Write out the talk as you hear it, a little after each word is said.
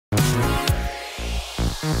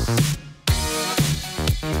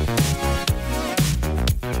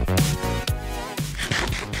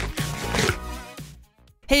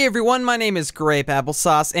Hey everyone, my name is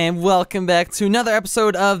Grapeapplesauce, and welcome back to another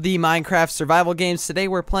episode of the Minecraft survival games. Today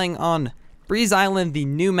we're playing on Breeze Island, the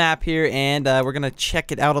new map here, and we're going to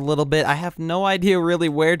check it out a little bit. I have no idea really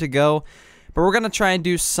where to go, but we're going to try and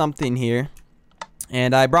do something here.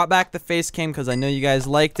 And I brought back the face cam because I know you guys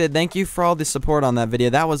liked it. Thank you for all the support on that video.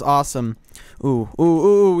 That was awesome.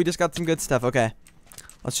 Ooh, we just got some good stuff. Okay,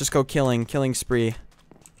 let's just go killing spree.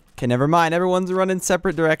 Okay, never mind. Everyone's running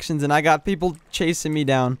separate directions, and I got people chasing me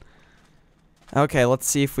down. Okay, let's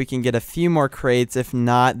see if we can get a few more crates. If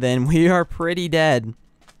not, then we are pretty dead.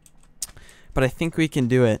 But I think we can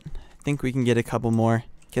do it. I think we can get a couple more.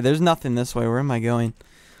 Okay, there's nothing this way. Where am I going?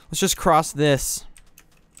 Let's just cross this.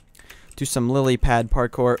 Do some lily pad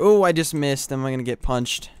parkour. Oh, I just missed. Am I going to get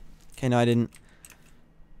punched? Okay, no, I didn't.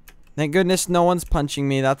 Thank goodness no one's punching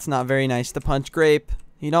me. That's not very nice to punch Grape.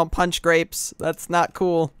 You don't punch grapes. That's not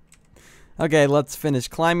cool. Okay, let's finish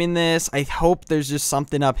climbing this. I hope there's just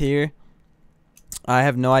something up here. I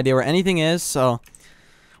have no idea where anything is, so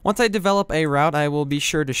once I develop a route, I will be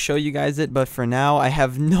sure to show you guys it, but for now, I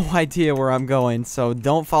have no idea where I'm going, so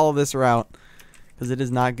don't follow this route, because it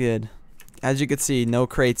is not good. As you can see, no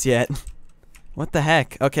crates yet. What the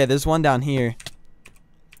heck? Okay, there's one down here.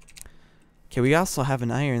 Okay, we also have an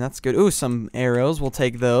iron. That's good. Ooh, some arrows. We'll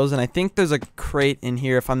take those, and I think there's a crate in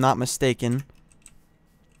here, if I'm not mistaken.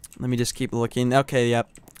 Let me just keep looking. Okay,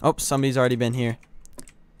 yep. Oh, somebody's already been here.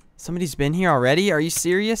 Somebody's been here already? Are you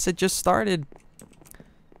serious? It just started.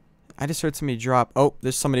 I just heard somebody drop. Oh,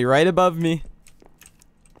 there's somebody right above me.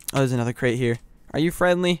 Oh, there's another crate here. Are you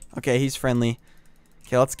friendly? Okay, he's friendly.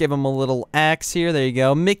 Okay, let's give him a little axe here. There you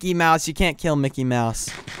go. Mickey Mouse. You can't kill Mickey Mouse.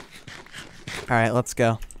 Alright, let's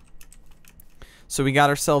go. So we got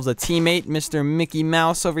ourselves a teammate, Mr. Mickey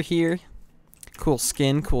Mouse over here. Cool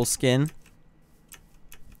skin, cool skin.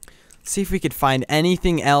 See if we could find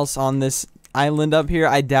anything else on this island up here.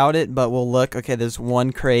 I doubt it, but we'll look. Okay, there's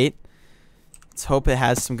one crate. Let's hope it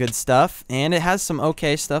has some good stuff. And it has some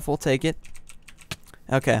okay stuff. We'll take it.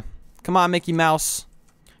 Okay. Come on, Mickey Mouse.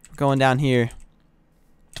 We're going down here.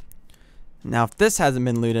 Now, if this hasn't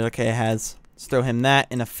been looted, okay, it has. Let's throw him that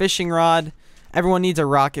and a fishing rod. Everyone needs a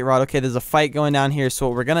rocket rod. Okay, there's a fight going down here. So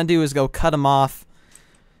what we're going to do is go cut him off.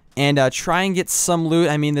 And try and get some loot.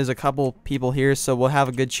 I mean, there's a couple people here, so we'll have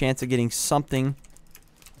a good chance of getting something.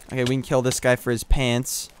 Okay, we can kill this guy for his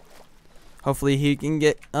pants. Hopefully he can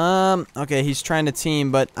get... Okay, he's trying to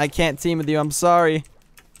team, but I can't team with you. I'm sorry.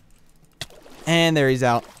 And there he's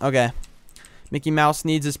out. Okay. Mickey Mouse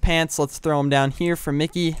needs his pants. Let's throw him down here for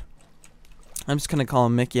Mickey. I'm just going to call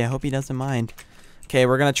him Mickey. I hope he doesn't mind. Okay,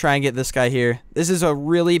 we're going to try and get this guy here. This is a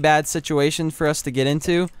really bad situation for us to get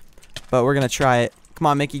into, but we're going to try it. Come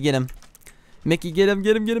on, Mickey, get him. Mickey, get him,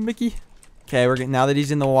 Mickey. Okay, now that he's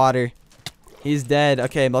in the water, he's dead.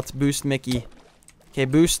 Okay, let's boost Mickey. Okay,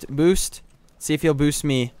 boost. See if he'll boost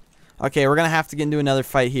me. Okay, we're going to have to get into another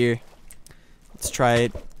fight here. Let's try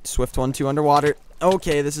it. Swift 1-2 underwater.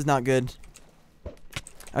 Okay, this is not good.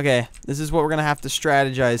 Okay, this is what we're going to have to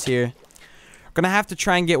strategize here. We're going to have to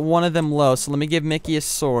try and get one of them low. So let me give Mickey a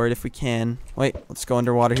sword if we can. Wait, let's go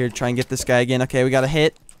underwater here to try and get this guy again. Okay, we got a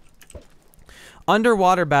hit.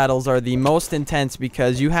 Underwater battles are the most intense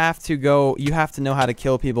because you have to know how to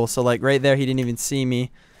kill people. So like right there, he didn't even see me.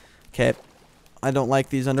 Okay, I don't like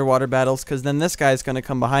these underwater battles because then this guy's going to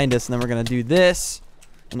come behind us and then we're going to do this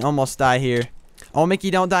and almost die here. Oh, Mickey,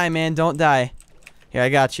 don't die, man. Don't die. Here, I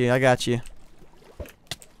got you.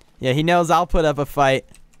 Yeah, he knows I'll put up a fight.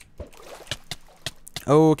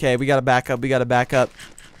 Okay, we got to back up.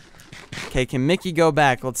 Okay, can Mickey go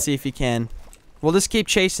back? Let's see if he can. We'll just keep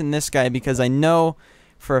chasing this guy because I know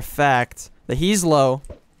for a fact that he's low.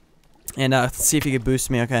 And let's see if he can boost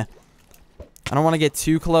me. Okay. I don't want to get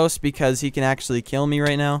too close because he can actually kill me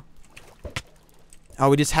right now. Oh,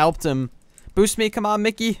 we just helped him. Boost me. Come on,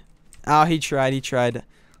 Mickey. Oh, he tried.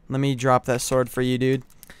 Let me drop that sword for you, dude.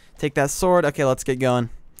 Take that sword. Okay, let's get going.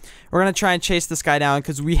 We're going to try and chase this guy down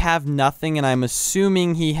because we have nothing. And I'm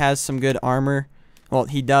assuming he has some good armor. Well,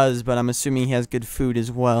 he does, but I'm assuming he has good food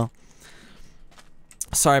as well.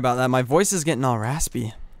 Sorry about that. My voice is getting all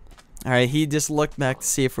raspy. Alright, he just looked back to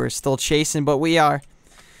see if we're still chasing, but we are.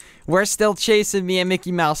 We're still chasing. Me and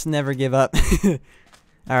Mickey Mouse never give up.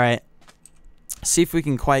 Alright. See if we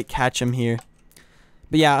can quite catch him here.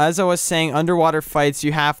 But yeah, as I was saying, underwater fights,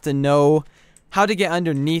 you have to know how to get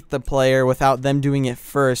underneath the player without them doing it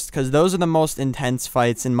first, because those are the most intense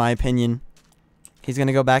fights, in my opinion. He's going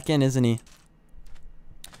to go back in, isn't he?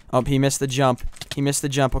 Oh, he missed the jump.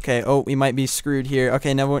 Okay. Oh, we might be screwed here.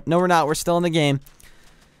 Okay, no, we're not. We're still in the game.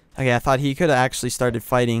 Okay, I thought he could have actually started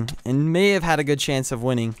fighting and may have had a good chance of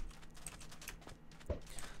winning.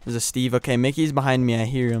 There's a Steve. Okay, Mickey's behind me. I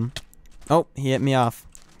hear him. Oh, he hit me off.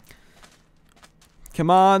 Come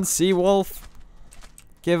on, Seawolf.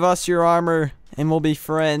 Give us your armor and we'll be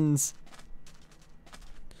friends.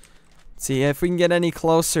 Let's see if we can get any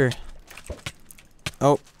closer.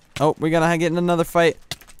 Oh, we're gonna get in another fight.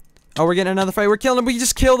 Oh, we're getting another fight. We're killing him. We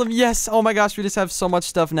just killed him. Yes. Oh my gosh, we just have so much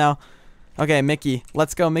stuff now. Okay, Mickey.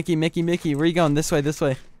 Let's go, Mickey. Where are you going? This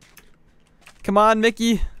way. Come on,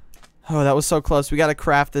 Mickey. Oh, that was so close. We gotta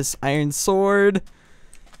craft this iron sword.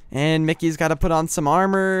 And Mickey's gotta put on some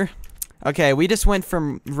armor. Okay, we just went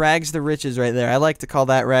from rags to riches right there. I like to call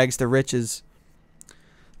that rags to riches.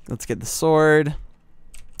 Let's get the sword.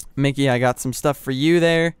 Mickey, I got some stuff for you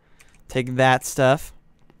there. Take that stuff.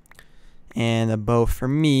 And a bow for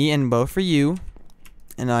me and a bow for you.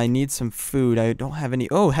 And I need some food. I don't have any.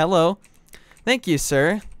 Oh, hello. Thank you,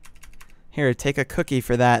 sir. Here, take a cookie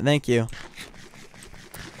for that. Thank you.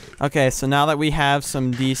 Okay, so now that we have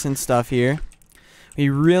some decent stuff here, we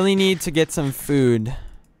really need to get some food.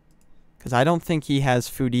 Because I don't think he has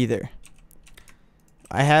food either.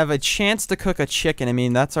 I have a chance to cook a chicken. I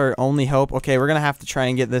mean, that's our only hope. Okay, we're going to have to try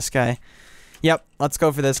and get this guy. Yep, let's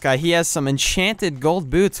go for this guy. He has some enchanted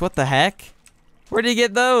gold boots. What the heck? Where'd he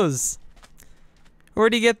get those?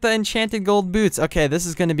 Where'd he get the enchanted gold boots? Okay, this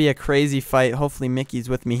is going to be a crazy fight. Hopefully Mickey's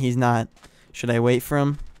with me. He's not. Should I wait for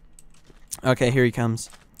him? Okay, here he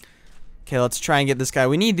comes. Okay, let's try and get this guy.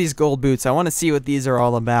 We need these gold boots. I want to see what these are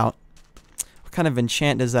all about. What kind of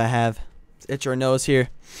enchant does that have? Let's itch our nose here.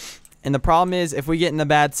 And the problem is, if we get in a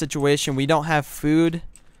bad situation, we don't have food.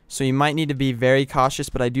 So you might need to be very cautious,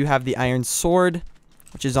 but I do have the iron sword,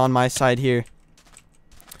 which is on my side here.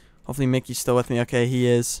 Hopefully Mickey's still with me. Okay, he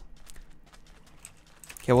is.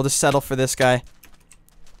 Okay, we'll just settle for this guy.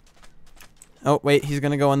 Oh, wait, he's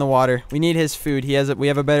going to go in the water. We need his food. We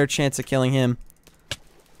have a better chance of killing him.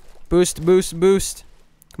 Boost.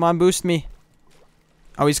 Come on, boost me.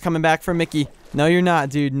 Oh, he's coming back for Mickey. No, you're not,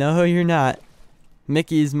 dude. No, you're not.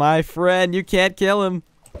 Mickey's my friend. You can't kill him.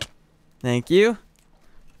 Thank you.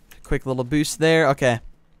 Quick little boost there. Okay.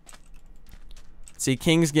 See,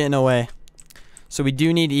 King's getting away. So we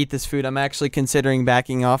do need to eat this food. I'm actually considering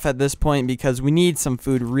backing off at this point because we need some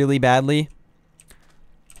food really badly.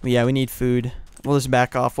 But yeah, we need food. We'll just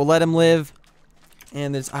back off. We'll let him live.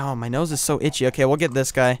 And there's... Oh, my nose is so itchy. Okay, we'll get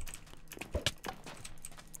this guy.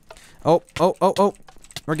 Oh.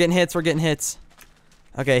 We're getting hits.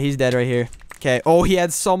 Okay, he's dead right here. Okay. Oh, he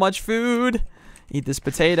had so much food. Eat this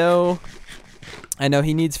potato. I know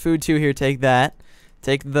he needs food too. Here, take that.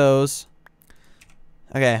 Take those.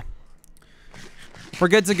 Okay. We're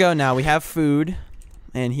good to go now. We have food.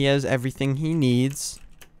 And he has everything he needs.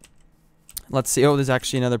 Let's see. Oh, there's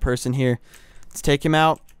actually another person here. Let's take him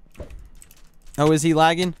out. Oh, is he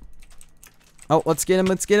lagging? Oh, let's get him.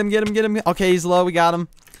 Get him. Okay, he's low. We got him.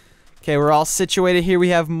 Okay, we're all situated here. We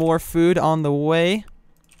have more food on the way.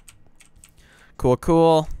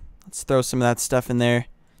 Cool. Let's throw some of that stuff in there.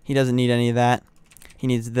 He doesn't need any of that. He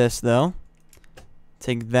needs this, though.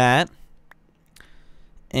 Take that.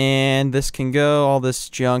 And this can go. All this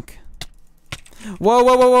junk.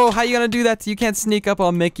 Whoa. How you gonna do that? You can't sneak up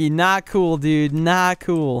on Mickey. Not cool, dude. Not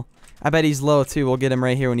cool. I bet he's low, too. We'll get him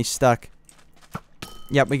right here when he's stuck.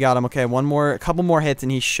 Yep, we got him. Okay, a couple more hits,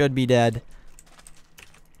 and he should be dead.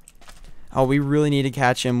 Oh, we really need to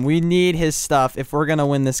catch him. We need his stuff if we're gonna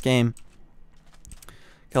win this game.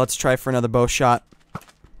 Okay, let's try for another bow shot.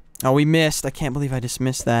 Oh, we missed. I can't believe I just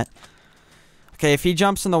missed that. Okay, if he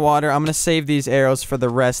jumps in the water, I'm gonna save these arrows for the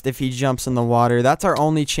rest if he jumps in the water. That's our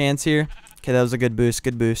only chance here. Okay, that was a good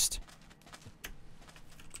boost.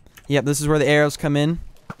 Yep, this is where the arrows come in.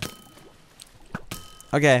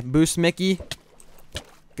 Okay, boost Mickey.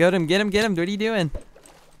 Get him. What are you doing?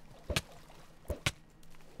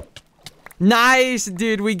 Nice,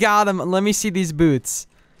 dude. We got him. Let me see these boots.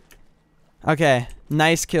 Okay,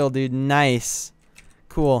 nice kill, dude. Nice.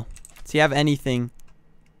 Cool. Does he have anything?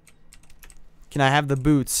 Can I have the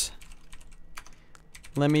boots?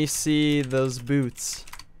 Let me see those boots.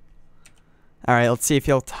 Alright, let's see if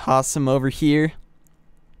he'll toss them over here.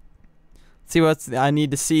 Let's see I need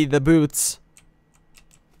to see the boots.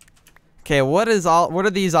 Okay, what are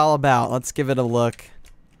these all about? Let's give it a look.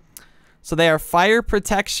 So they are fire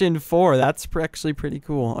protection 4. That's actually pretty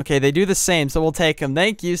cool. Okay, they do the same, so we'll take them.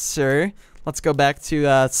 Thank you, sir. Let's go back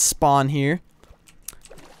to spawn here.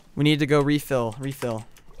 We need to go refill.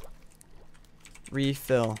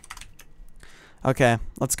 Okay,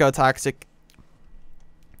 let's go toxic.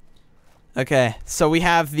 Okay, so we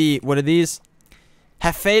have what are these?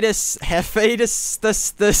 Hephaestus's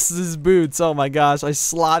boots. Oh my gosh, I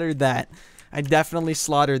slaughtered that. I definitely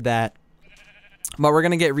slaughtered that. But we're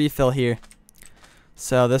gonna get refill here.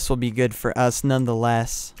 So this will be good for us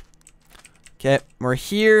nonetheless. Okay, we're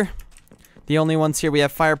here. The only ones here we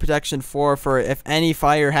have fire protection for if any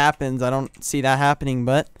fire happens. I don't see that happening,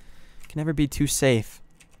 but can never be too safe.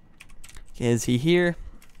 Okay, is he here?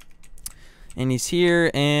 And he's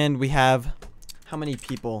here, and we have how many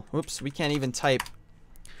people? Whoops, we can't even type.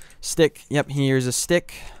 Stick. Yep, here's a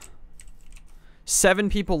stick. 7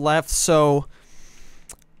 people left, so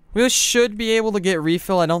we should be able to get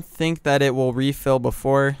refill. I don't think that it will refill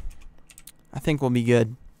before. I think we'll be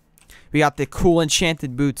good. We got the cool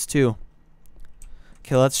enchanted boots too.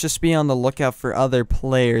 Okay, let's just be on the lookout for other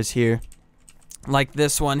players here. Like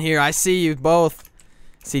this one here. I see you both.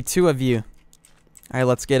 See 2 of you. Alright,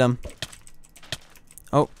 let's get them.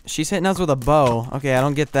 Oh, she's hitting us with a bow. Okay, I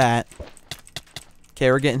don't get that.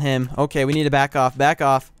 Okay, we're getting him. Okay, we need to back off. Back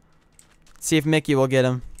off. See if Mickey will get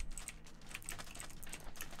him.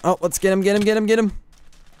 Oh, let's get him, get him, get him, get him.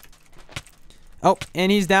 Oh,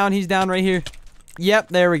 and he's down right here. Yep,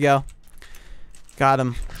 there we go. Got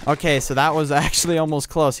him. Okay, so that was actually almost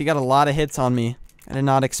close. He got a lot of hits on me. I did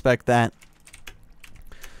not expect that.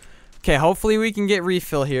 Okay, hopefully we can get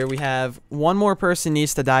refill here. We have one more person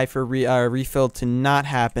needs to die for refill to not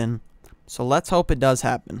happen. So let's hope it does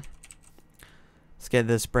happen. Let's get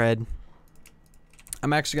this bread.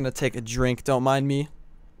 I'm actually going to take a drink. Don't mind me.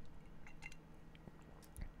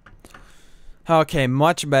 Okay,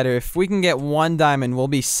 much better. If we can get 1 diamond, we'll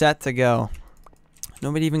be set to go.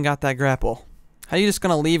 Nobody even got that grapple. How are you just going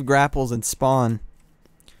to leave grapples and spawn?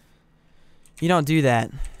 You don't do that.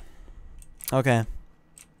 Okay.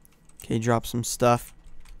 Okay, drop some stuff.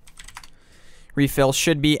 Refill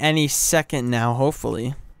should be any second now,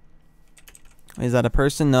 hopefully. Is that a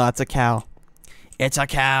person? No, that's a cow. It's a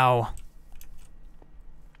cow.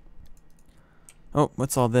 Oh,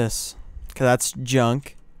 what's all this? Okay, that's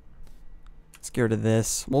junk. Let's get rid of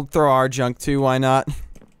this. We'll throw our junk too, why not?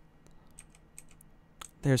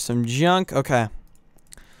 There's some junk. Okay.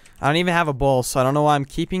 I don't even have a bowl, so I don't know why I'm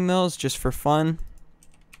keeping those, just for fun.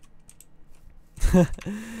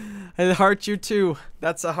 I heart you too.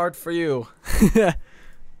 That's a heart for you. Here,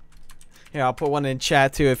 I'll put one in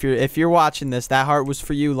chat too. If you're watching this, that heart was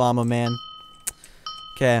for you, llama man.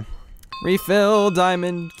 Okay. Refill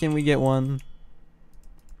diamond. Can we get one?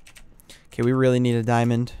 Okay, we really need a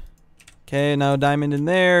diamond. Okay, now diamond in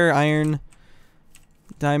there. Iron.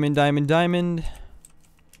 Diamond, diamond, diamond.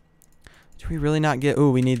 Do we really not get...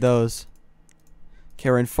 Ooh, we need those. Okay,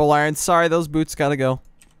 we're in full iron. Sorry, those boots gotta go.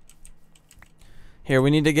 Here,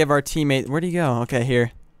 we need to give our teammate... Where'd he go? Okay,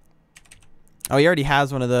 here. Oh, he already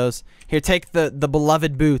has one of those. Here, take the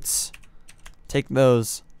beloved boots. Take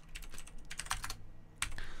those.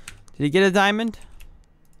 Did he get a diamond?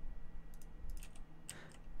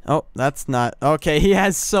 Oh, that's not... Okay, he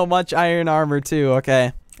has so much iron armor, too.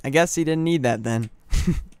 Okay. I guess he didn't need that, then.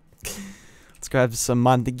 Let's grab some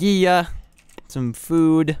mantequilla. Some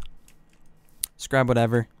food. Let's grab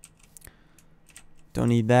whatever. Don't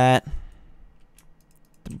need that.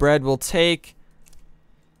 The bread we'll take.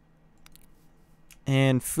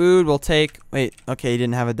 And food we'll take. Wait, okay, he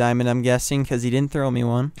didn't have a diamond, I'm guessing, because he didn't throw me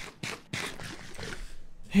one.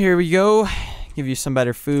 Here we go. Give you some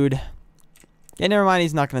better food. Yeah, never mind,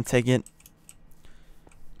 he's not going to take it.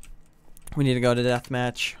 We need to go to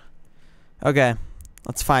deathmatch. Okay,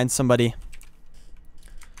 let's find somebody.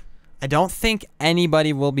 I don't think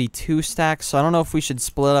anybody will be 2 stacks, so I don't know if we should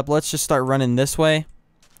split up. Let's just start running this way.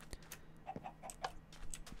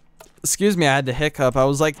 Excuse me, I had to hiccup. I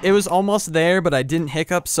was like, it was almost there, but I didn't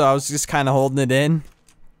hiccup, so I was just kind of holding it in.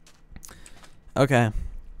 Okay.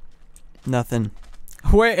 Nothing.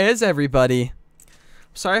 Where is everybody?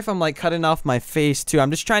 Sorry if I'm like cutting off my face too. I'm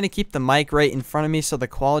just trying to keep the mic right in front of me so the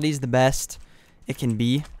quality's the best it can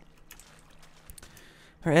be.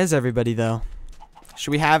 Where is everybody though?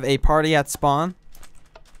 Should we have a party at spawn?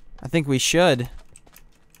 I think we should.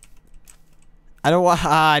 I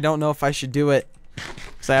don't know if I should do it.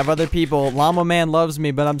 Because I have other people. Llama Man loves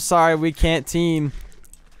me, but I'm sorry we can't team.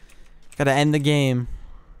 Gotta end the game.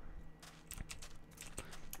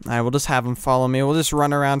 Alright, we'll just have him follow me. We'll just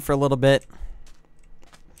run around for a little bit.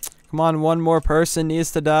 Come on, one more person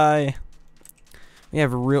needs to die. We're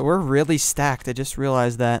really stacked. I just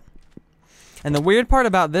realized that. And the weird part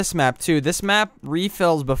about this map too, this map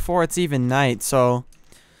refills before it's even night, so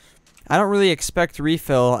I don't really expect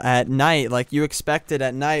refill at night like you expect it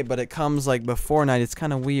at night, but it comes like before night. It's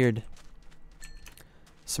kind of weird.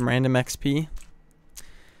 Some random XP.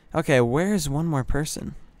 Okay, where's one more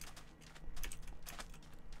person?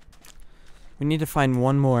 We need to find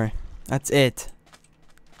one more. That's it.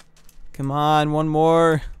 Come on, one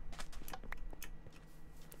more.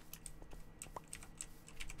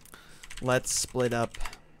 Let's split up.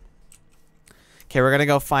 Okay, we're gonna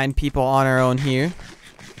go find people on our own here.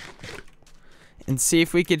 And see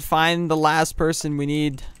if we could find the last person we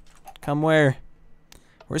need. Come where?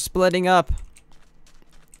 We're splitting up.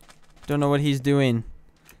 Don't know what he's doing.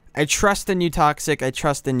 I trust in you, Toxic. I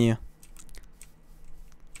trust in you.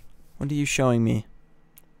 What are you showing me?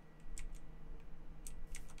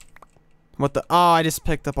 What the? Oh, I just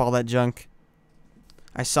picked up all that junk.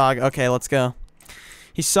 I saw. Okay, let's go.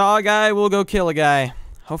 He saw a guy. We'll go kill a guy.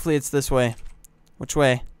 Hopefully it's this way. Which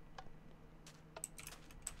way?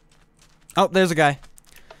 Oh, there's a guy.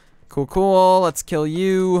 Cool, cool. Let's kill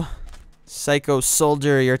you. Psycho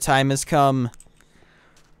soldier, your time has come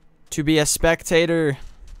to be a spectator.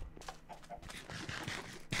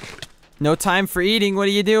 No time for eating. What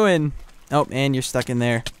are you doing? Oh, and you're stuck in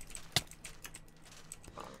there.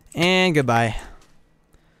 And goodbye.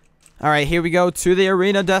 Alright, here we go to the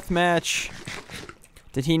arena deathmatch.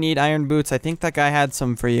 Did he need iron boots? I think that guy had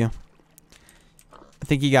some for you. I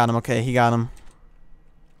think he got him. Okay, he got him.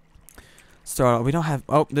 So we don't have...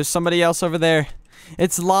 Oh, there's somebody else over there.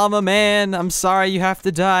 It's Llama Man. I'm sorry you have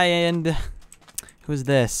to die. And who's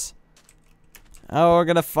this? Oh, we're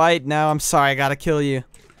gonna fight now. I'm sorry. I gotta kill you.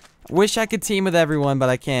 Wish I could team with everyone, but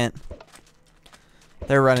I can't.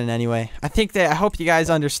 They're running anyway. I hope you guys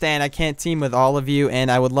understand. I can't team with all of you, and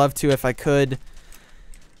I would love to if I could.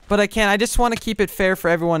 But I can't. I just want to keep it fair for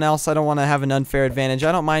everyone else. I don't want to have an unfair advantage.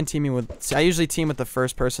 I don't mind teaming with... I usually team with the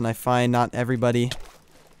first person I find, not everybody.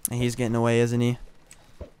 And he's getting away, isn't he?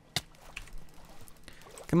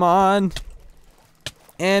 Come on.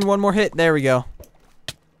 And one more hit. There we go.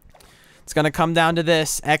 It's going to come down to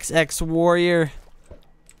this. XX Warrior.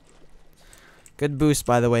 Good boost,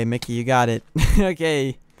 by the way, Mickey. You got it.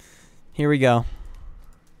 Okay. Here we go.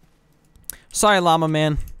 Sorry, Llama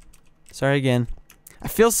Man. Sorry again. I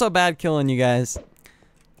feel so bad killing you guys.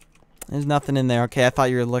 There's nothing in there. Okay, I thought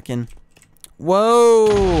you were looking.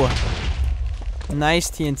 Whoa! Nice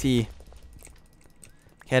TNT.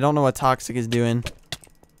 Okay, I don't know what Toxic is doing.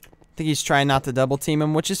 I think he's trying not to double team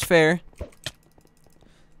him, which is fair.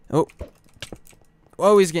 Oh.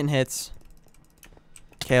 Whoa, he's getting hits.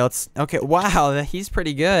 Okay, let's... Okay, wow, he's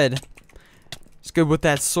pretty good. He's good with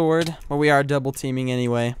that sword, but we are double teaming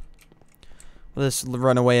anyway. We'll just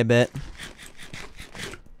run away a bit.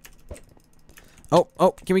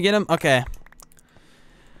 Oh, can we get him? Okay.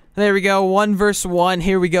 There we go, 1 versus 1.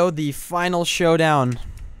 Here we go, the final showdown.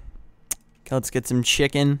 Okay, let's get some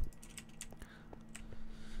chicken.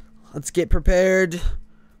 Let's get prepared.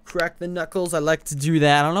 Crack the knuckles. I like to do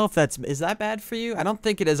that. I don't know if that's... Is that bad for you? I don't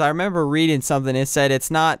think it is. I remember reading something. It said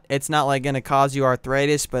it's not like going to cause you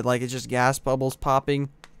arthritis, but like it's just gas bubbles popping.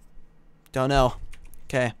 Don't know.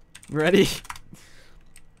 Okay, ready?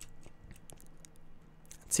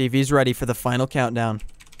 Let's see if he's ready for the final countdown.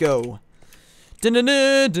 Go. Dun dun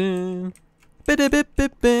dun dun.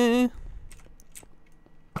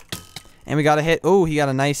 And we got a hit. Oh, he got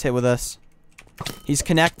a nice hit with us. He's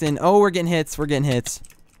connecting. Oh, we're getting hits. We're getting hits.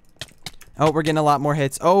 Oh, we're getting a lot more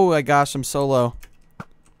hits. Oh my gosh, I'm so low.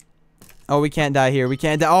 Oh, we can't die here. We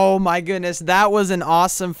can't die. Oh my goodness, that was an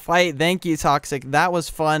awesome fight. Thank you, Toxic. That was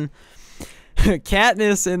fun.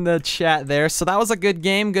 Katniss in the chat there. So that was a good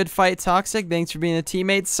game. Good fight, Toxic. Thanks for being a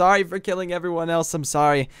teammate. Sorry for killing everyone else. I'm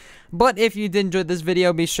sorry. But if you did enjoy this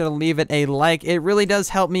video, be sure to leave it a like. It really does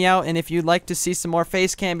help me out. And if you'd like to see some more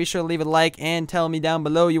face cam, be sure to leave it a like and tell me down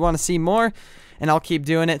below you want to see more. And I'll keep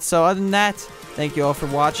doing it. So other than that, thank you all for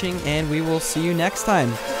watching, and we will see you next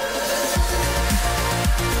time.